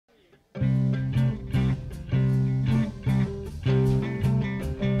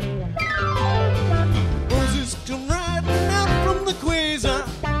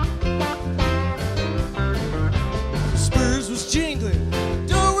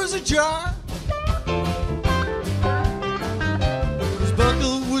jar. His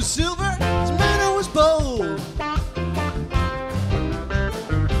buckle was silver, his manner was bold.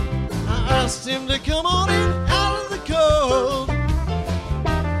 I asked him to come on in out of the cold.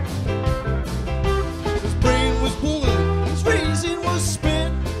 His brain was bullet, his reason was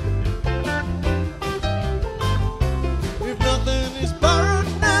spent. If nothing is borrowed,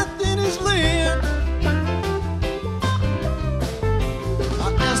 nothing is lent.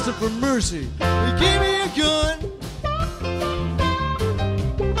 I asked him for mercy, he gave me a gun.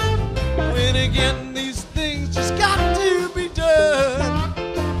 When again, these things just got to be done.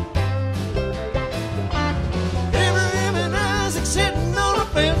 Abraham and Isaac sitting on a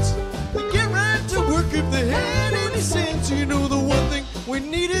fence, they get right to work if they had any sense. You know the one thing we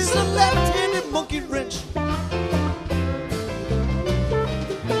need is a left-handed monkey wrench.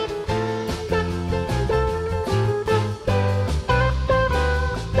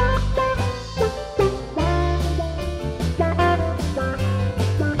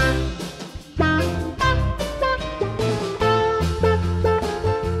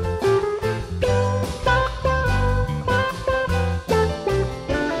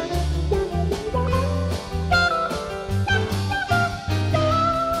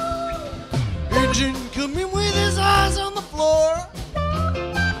 Engine come in with his eyes on the floor.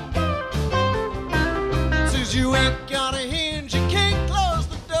 Says you ain't got a hinge, you can't close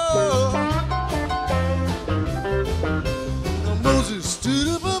the door. Now Moses stood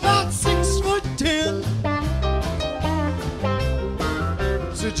up about 6'10".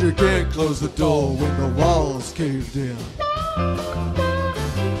 Said you can't close the door when the walls caved in.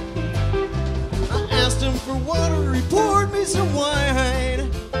 I asked him for water, he poured me some wine.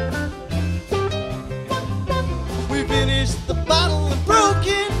 We finished the bottle and broke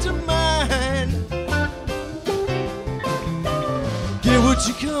into mine. Get what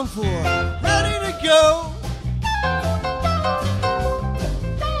you come for, ready to go.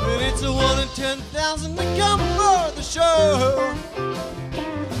 And it's a 1 in 10,000 to come for the show.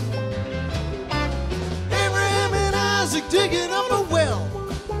 Abraham and Isaac digging up a well.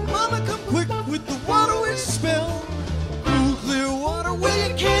 Mama, come quick with the water we smell. Cool, clear water where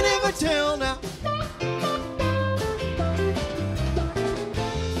you can't ever tell now.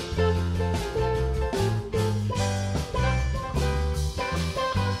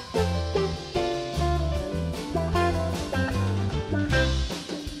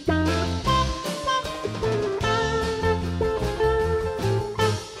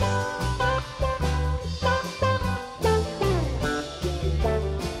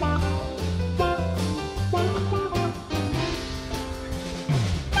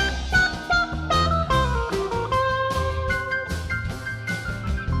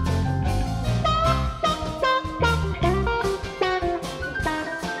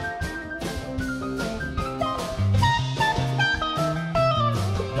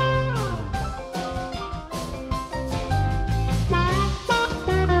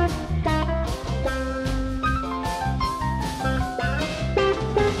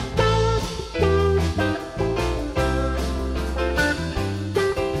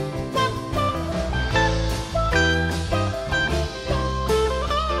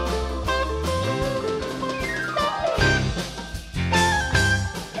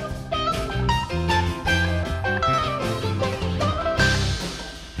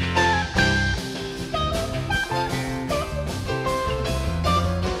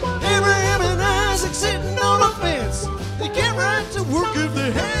 Sitting on a fence, they get right to work if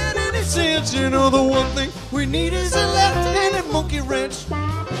they had any sense. You know the one thing we need is a left-handed monkey wrench.